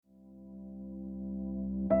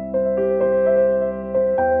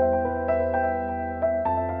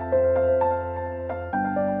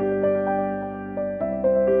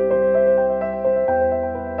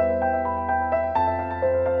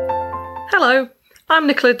I'm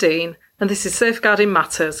Nicola Dean, and this is Safeguarding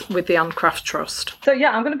Matters with the Anne Craft Trust. So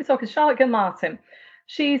I'm going to be talking to Charlotte Gilmartin.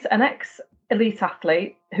 She's an ex-elite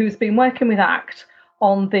athlete who's been working with ACT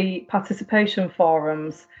on the participation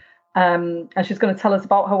forums, and she's going to tell us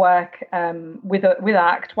about her work with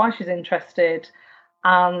ACT, why she's interested,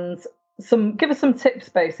 and give us some tips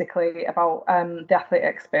basically about the athlete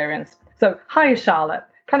experience. So, hi Charlotte,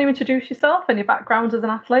 can you introduce yourself and your background as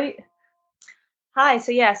an athlete? Hi,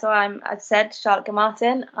 so I'm, as said, Charlotte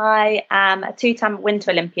Gilmartin. I am a two-time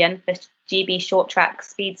Winter Olympian for GB short track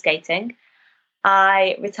speed skating.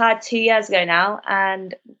 I retired 2 years ago now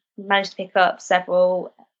and managed to pick up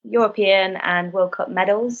several European and World Cup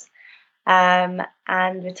medals, and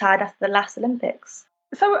retired after the last Olympics.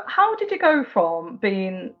 So how did you go from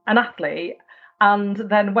being an athlete and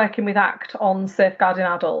then working with ACT on safeguarding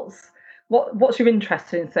adults? What's your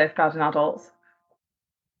interest in safeguarding adults?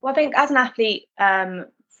 Well, I think as an athlete,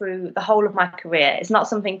 through the whole of my career, it's not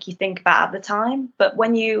something you think about at the time. But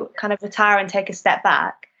when you kind of retire and take a step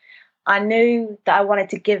back, I knew that I wanted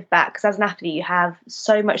to give back, because as an athlete, you have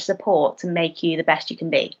so much support to make you the best you can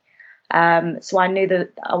be. So I knew that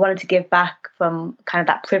I wanted to give back from kind of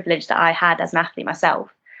that privilege that I had as an athlete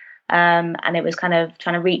myself. And it was kind of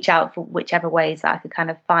trying to reach out for whichever ways that I could kind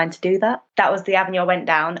of find to do that. That was the avenue I went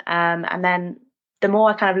down. And then the more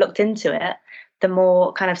I kind of looked into it, the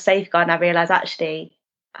more kind of safeguarding I realised actually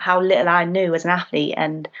how little I knew as an athlete,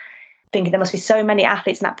 and thinking there must be so many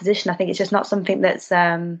athletes in that position. I think it's just not something that's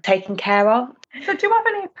taken care of. So do you have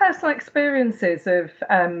any personal experiences of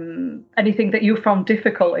anything that you found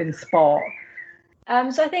difficult in sport?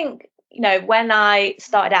 So I think, when I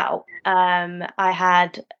started out,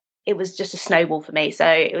 it was just a snowball for me. So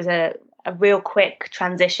it was a real quick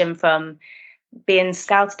transition from being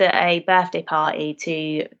scouted at a birthday party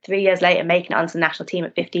to 3 years later making it onto the national team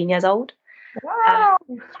at 15 years old. Wow.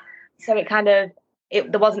 So it kind of,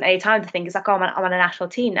 there wasn't any time to think, it's like, oh, I'm on a national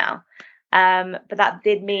team now. But that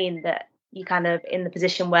did mean that you kind of in the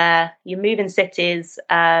position where you're moving cities,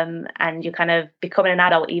 and you're kind of becoming an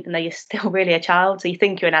adult, even though you're still really a child. So you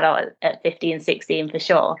think you're an adult at 15, 16 for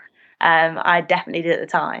sure. I definitely did at the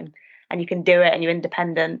time. And you can do it and you're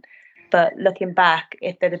independent. But looking back,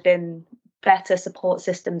 if there'd have been better support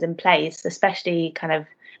systems in place, especially kind of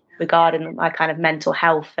regarding my kind of mental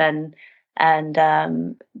health and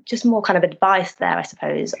just more kind of advice there, I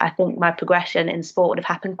suppose, I think my progression in sport would have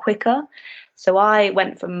happened quicker. So I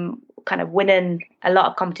went from kind of winning a lot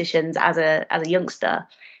of competitions as a youngster,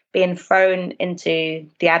 being thrown into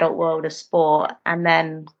the adult world of sport, and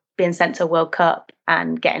then being sent to a World Cup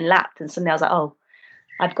and getting lapped. And suddenly I was like, oh,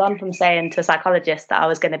 I'd gone from saying to a psychologist that I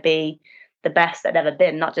was going to be the best I'd ever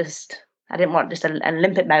been, I didn't want just an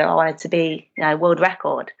Olympic medal, I wanted to be, world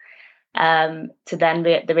record. To then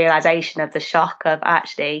the realization of the shock of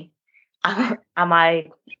actually, am I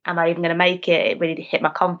even going to make it? It really hit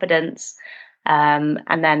my confidence. And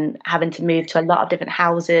then having to move to a lot of different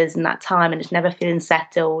houses in that time and just never feeling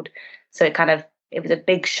settled. So it was a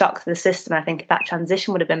big shock to the system. I think if that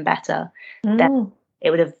transition would have been better, then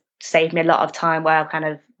it would have saved me a lot of time where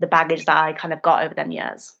the baggage that I kind of got over them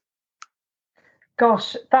years.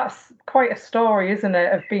 Gosh, that's quite a story, isn't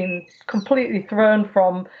it? Of being completely thrown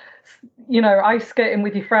from, ice skating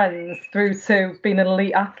with your friends through to being an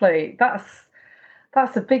elite athlete.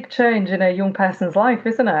 That's a big change in a young person's life,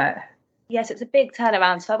 isn't it? Yes, it's a big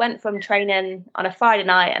turnaround. So I went from training on a Friday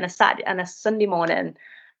night and a Saturday and a Sunday morning,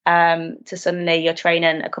 to suddenly you're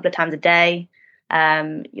training a couple of times a day.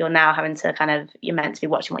 You're now having to you're meant to be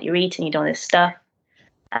watching what you're eating, you're doing this stuff,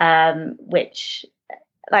 which,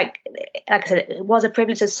 like I said, it was a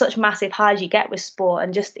privilege. There's such massive highs you get with sport,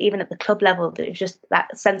 and just even at the club level, it was just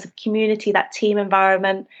that sense of community, that team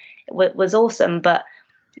environment was awesome. But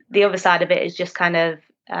the other side of it is just I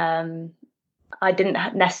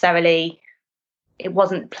didn't necessarily, it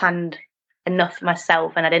wasn't planned enough for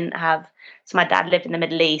myself, and I didn't have, so my dad lived in the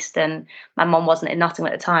Middle East and my mum wasn't in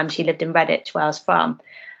Nottingham at the time. She lived in Redditch, where I was from,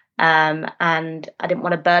 and I didn't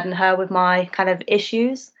want to burden her with my kind of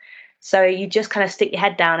issues. So you just kind of stick your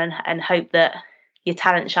head down and hope that your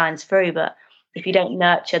talent shines through. But if you don't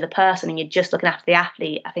nurture the person and you're just looking after the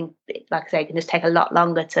athlete, I think, like I say, it can just take a lot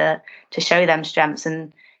longer to show them strengths.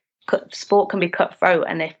 And sport can be cutthroat,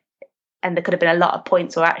 and there could have been a lot of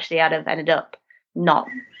points where actually I'd have ended up not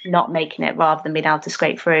making it, rather than being able to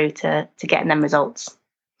scrape through to getting them results.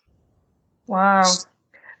 Wow.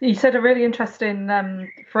 You said a really interesting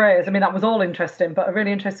phrase. I mean, that was all interesting, but a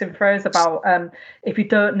really interesting phrase about if you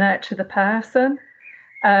don't nurture the person.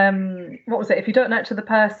 What was it? If you don't nurture the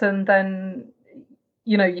person, then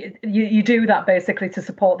you do that basically to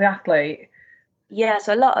support the athlete. Yeah,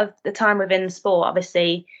 so a lot of the time within sport,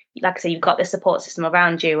 obviously, like I say, you've got this support system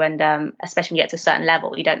around you, and especially when you get to a certain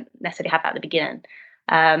level, you don't necessarily have that at the beginning.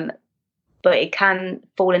 Um, but it can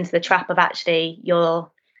fall into the trap of actually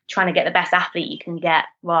you're trying to get the best athlete you can get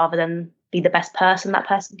rather than be the best person that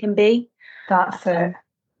person can be. That's it.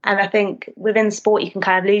 And I think within sport, you can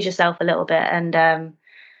kind of lose yourself a little bit. And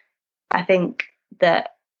I think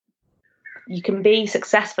that you can be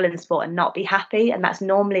successful in sport and not be happy. And that's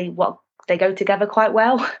normally what they go together quite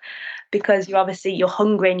well because you're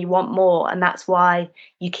hungry and you want more. And that's why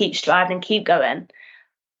you keep striving and keep going.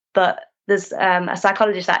 But there's a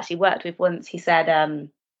psychologist I actually worked with once. He said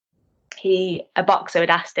a boxer had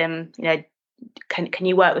asked him, can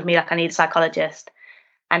you work with me? Like, I need a psychologist.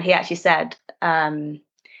 And he actually said,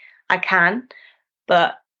 I can,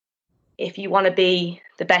 but if you want to be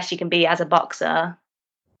the best you can be as a boxer,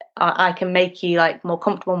 I can make you like more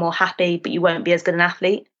comfortable, more happy, but you won't be as good an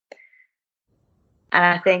athlete. And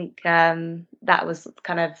I think that was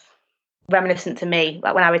kind of reminiscent to me.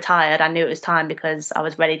 Like when I retired, I knew it was time because I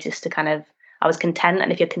was ready just to I was content. And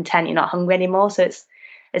if you're content, you're not hungry anymore. So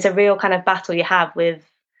it's a real kind of battle you have with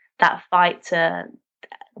that fight to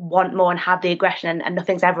want more and have the aggression, and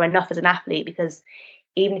nothing's ever enough as an athlete, because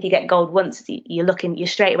even if you get gold once, you're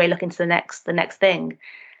straight away looking to the next thing.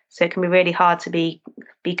 So it can be really hard to be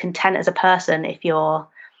content as a person if you're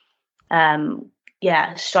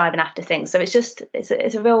striving after things. So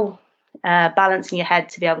it's a real balance in your head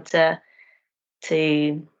to be able to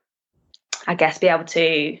I guess be able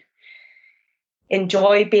to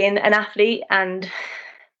enjoy being an athlete and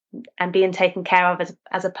being taken care of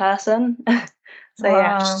as a person. So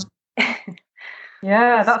wow.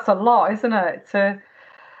 Yeah, that's a lot, isn't it? To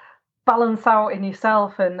balance out in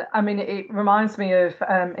yourself. And I mean, it reminds me of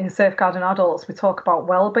in Safeguarding Adults, we talk about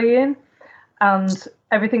well-being, and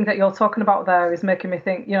everything that you're talking about there is making me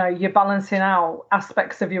think, you're balancing out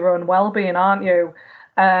aspects of your own well-being, aren't you?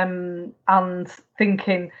 And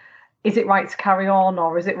thinking, is it right to carry on,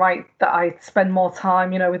 or is it right that I spend more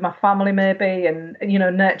time, with my family maybe, and,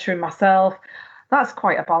 nurturing myself? That's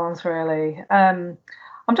quite a balance, really. I'm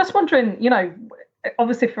just wondering,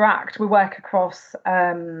 obviously for ACT, we work across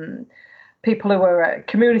people who are at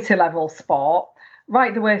community level sport,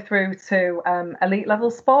 right the way through to elite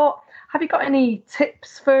level sport. Have you got any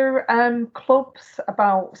tips for clubs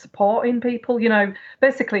about supporting people?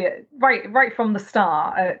 Basically, right from the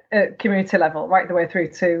start at community level, right the way through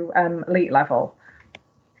to elite level.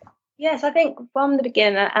 Yes, I think from the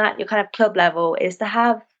beginning and at your kind of club level is to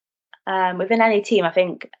have within any team. I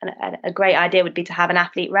think a great idea would be to have an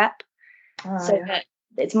athlete rep, that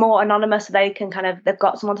it's more anonymous. So they've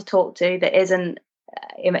got someone to talk to that isn't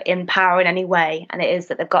in power in any way, and it is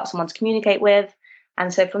that they've got someone to communicate with.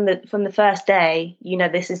 And so from the first day,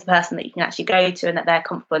 this is the person that you can actually go to, and that they're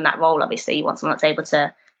comfortable in that role. Obviously, you want someone that's able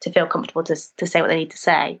to feel comfortable to say what they need to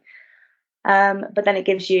say. But then it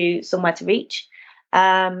gives you somewhere to reach.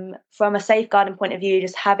 From a safeguarding point of view,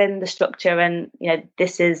 just having the structure and,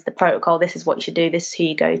 this is the protocol, this is what you should do, this is who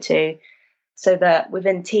you go to. So that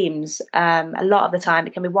within teams, a lot of the time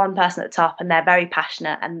it can be one person at the top and they're very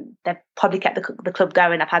passionate and they've probably kept the club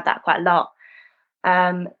going. I've had that quite a lot.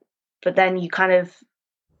 But then you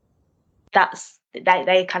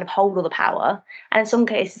they kind of hold all the power. And in some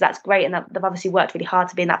cases that's great, and they've obviously worked really hard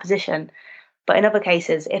to be in that position. But in other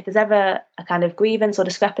cases, if there's ever a kind of grievance or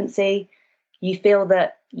discrepancy, you feel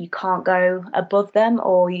that you can't go above them,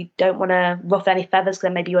 or you don't want to ruffle any feathers because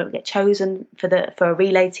then maybe you won't get chosen for a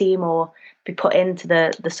relay team or be put into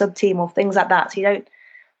the sub team or things like that. So you don't.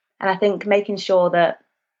 And I think making sure that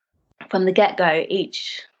from the get-go,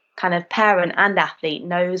 each kind of parent and athlete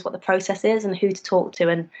knows what the process is and who to talk to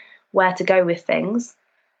and where to go with things.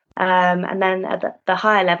 And then at the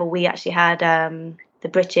higher level, we actually had the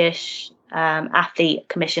British Athlete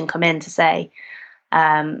Commission come in to say,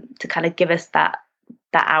 to kind of give us that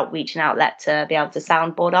outreach and outlet to be able to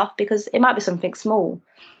soundboard off, because it might be something small.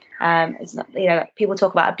 It's not, people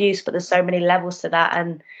talk about abuse, but there's so many levels to that,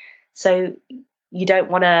 and so you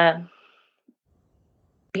don't want to.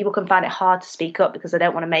 People can find it hard to speak up because they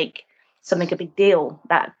don't want to make something a big deal.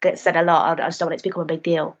 That gets said a lot. I just don't want it to become a big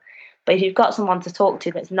deal. But if you've got someone to talk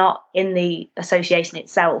to that's not in the association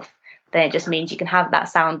itself, then it just means you can have that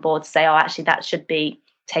soundboard to say, oh, actually, that should be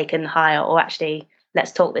taken higher, or actually,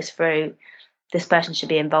 let's talk this through. This person should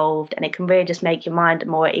be involved. And it can really just make your mind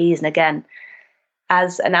more at ease. And again,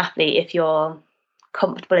 as an athlete, if you're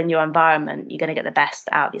comfortable in your environment, you're going to get the best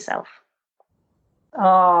out of yourself.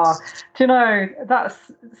 Oh, do you know, that's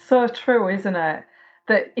so true, isn't it?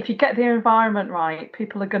 That if you get the environment right,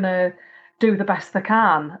 people are going to do the best they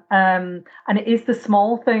can. And it is the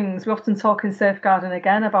small things. We often talk in safeguarding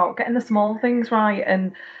again about getting the small things right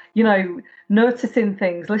and, noticing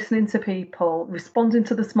things, listening to people, responding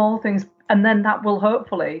to the small things, and then that will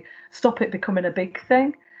hopefully stop it becoming a big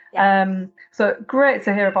thing. Yeah. So great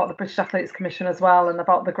to hear about the British Athletes Commission as well and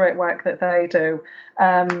about the great work that they do.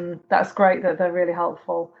 That's great that they're really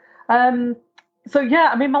helpful. So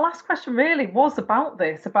yeah, my last question really was about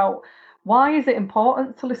this, about why is it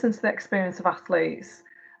important to listen to the experience of athletes?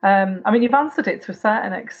 You've answered it to a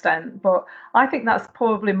certain extent, but I think that's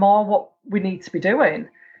probably more what we need to be doing.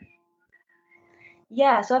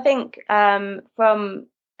 Yeah, so I think from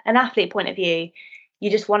an athlete point of view, you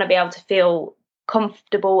just want to be able to feel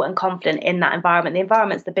comfortable and confident in that environment. The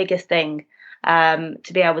environment's the biggest thing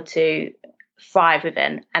to be able to thrive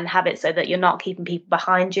within and have it so that you're not keeping people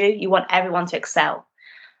behind you. You want everyone to excel.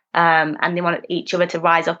 And they want each other to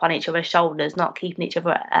rise up on each other's shoulders, not keeping each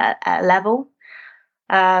other at a level.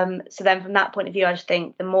 So then from that point of view, I just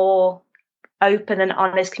think the more open and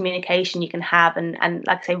honest communication you can have and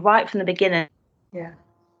like I say, right from the beginning.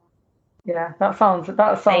 Yeah, that sounds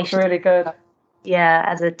really good. Yeah,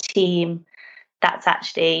 as a team, that's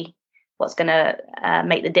actually what's going to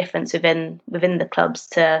make the difference within the clubs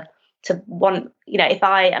to want, if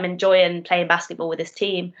I am enjoying playing basketball with this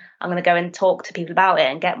team, I'm going to go and talk to people about it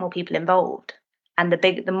and get more people involved. And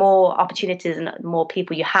the more opportunities and the more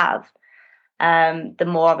people you have, the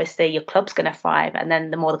more obviously your club's going to thrive. And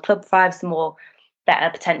then the more the club thrives, the more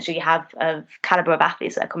better potential you have of caliber of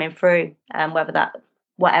athletes that are coming through,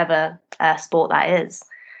 whatever sport that is.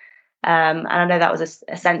 And I know that was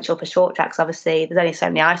essential for short tracks. Obviously, there's only so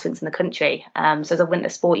many ice rinks in the country. So as a winter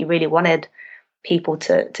sport, you really wanted people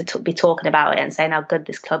to be talking about it and saying how good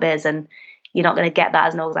this club is. And you're not going to get that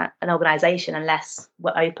as an organisation unless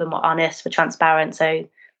we're open, we're honest, we're transparent, so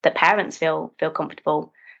that parents feel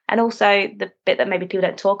comfortable. And also the bit that maybe people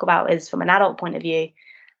don't talk about is from an adult point of view,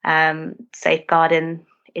 safeguarding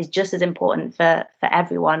is just as important for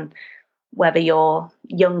everyone, whether you're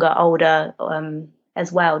younger, older,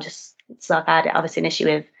 as well. Just it's like I had obviously an issue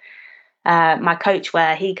with my coach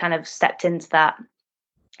where he kind of stepped into that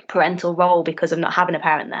parental role because of not having a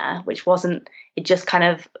parent there, which wasn't, it just kind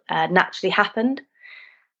of naturally happened.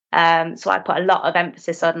 So I put a lot of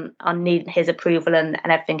emphasis on needing his approval and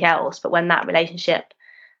everything else. But when that relationship,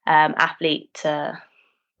 athlete to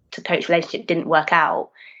coach relationship didn't work out,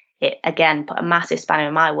 it again put a massive spanner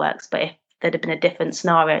in my works. But if there'd have been a different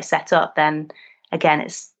scenario set up, then again,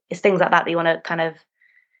 it's things like that you want to kind of,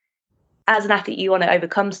 as an athlete, you want to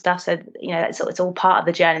overcome stuff. So, it's all part of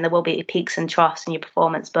the journey. And there will be peaks and troughs in your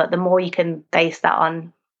performance. But the more you can base that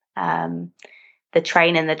on the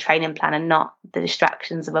training plan and not the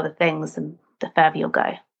distractions of other things, then the further you'll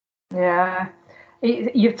go. Yeah.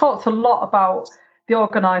 You've talked a lot about the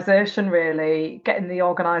organisation, really, getting the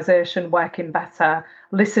organisation working better,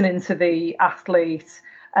 listening to the athlete,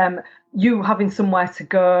 you having somewhere to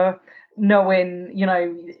go, knowing,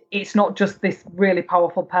 it's not just this really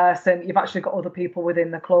powerful person, you've actually got other people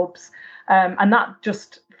within the clubs. And that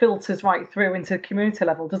just filters right through into community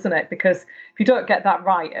level, doesn't it? Because if you don't get that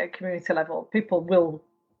right at community level, people will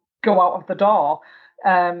go out of the door.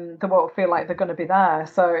 They won't feel like they're going to be there.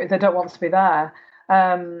 So they don't want to be there.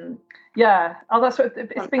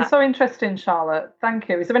 It's been so interesting, Charlotte. Thank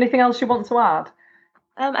you. Is there anything else you want to add?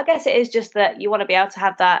 I guess it is just that you want to be able to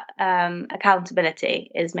have that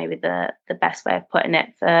accountability is maybe the best way of putting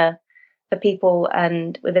it for people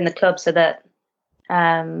and within the club, so that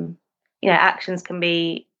actions can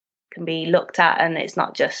be looked at, and it's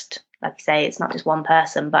not just, like you say, it's not just one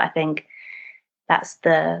person. But I think that's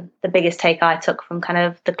the biggest take I took from kind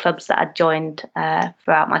of the clubs that I'd joined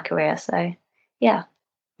throughout my career. So yeah.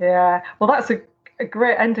 Well, that's a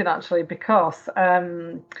great ending actually, because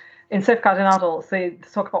in Safeguarding Adults, they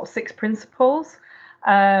talk about 6 principles,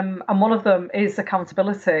 and one of them is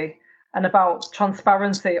accountability and about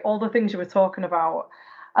transparency, all the things you were talking about.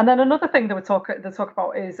 And then another thing they talk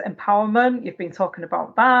about is empowerment. You've been talking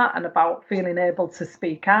about that and about feeling able to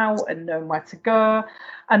speak out and knowing where to go.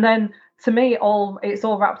 And then to me, it's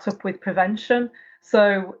all wrapped up with prevention.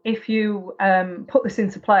 So if you put this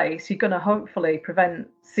into place, you're going to hopefully prevent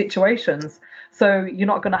situations. So you're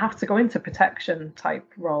not going to have to go into protection type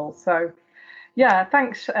roles. So yeah,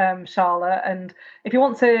 thanks, Charlotte. And if you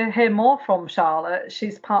want to hear more from Charlotte,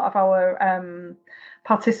 she's part of our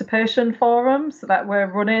participation forums that we're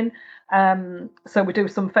running. So we do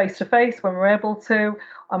some face-to-face when we're able to,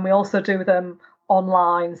 and we also do them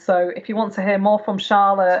online. So if you want to hear more from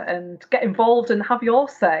Charlotte and get involved and have your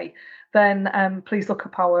say, then please look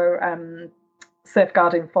up our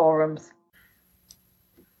safeguarding forums.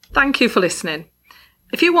 Thank you for listening.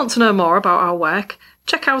 If you want to know more about our work,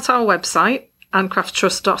 check out our website,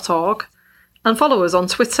 ancrafttrust.org, and follow us on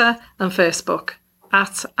Twitter and Facebook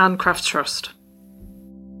 @AnneCraftTrust.